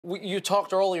You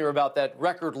talked earlier about that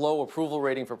record low approval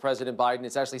rating for President Biden.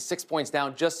 It's actually 6 points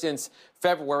down just since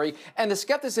February. And the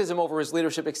skepticism over his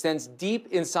leadership extends deep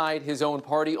inside his own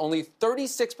party. Only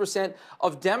 36%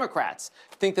 of Democrats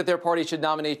think that their party should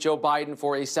nominate Joe Biden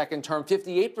for a second term.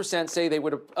 58% say they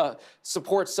would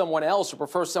support someone else or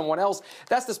prefer someone else.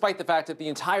 That's despite the fact that the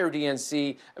entire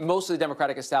DNC, most of the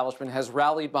Democratic establishment, has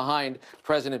rallied behind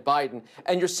President Biden.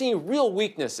 And you're seeing real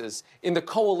weaknesses in the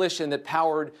coalition that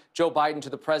powered Joe Biden to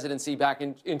the presidency back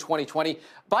in 2020.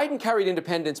 Biden carried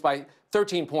independents by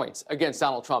 13 points against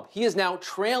Donald Trump. He is now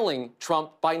trailing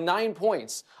Trump by 9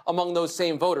 points among those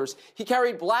same voters. He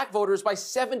carried black voters by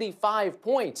 75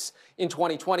 points in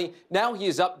 2020. Now he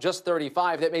is up just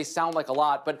 35. That may sound like a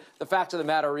lot, but the fact of the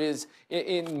matter is,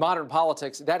 in modern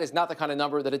politics, that is not the kind of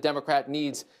number that a Democrat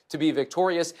needs to be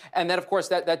victorious. And then, of course,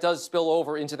 that does spill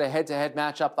over into the head-to-head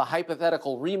matchup, the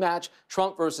hypothetical rematch,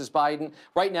 Trump versus Biden.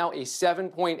 Right now, a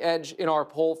 7-point edge in our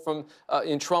poll from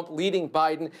in Trump leading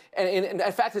Biden. And in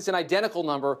fact, it's an identical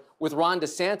number with Ron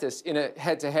DeSantis in a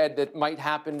head-to-head that might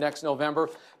happen next November.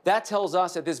 That tells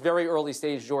us at this very early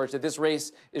stage, George, that this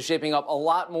race is shaping up a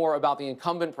lot more about the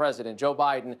incumbent president, Joe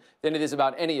Biden, than it is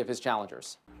about any of his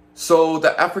challengers. So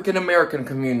the African-American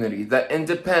community, the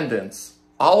independents,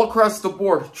 all across the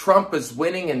board, Trump is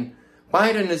winning and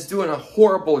Biden is doing a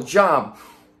horrible job.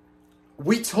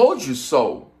 We told you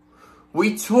so.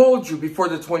 We told you before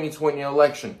the 2020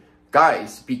 election,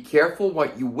 guys, be careful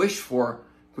what you wish for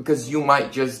because you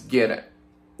might just get it.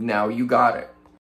 Now you got it.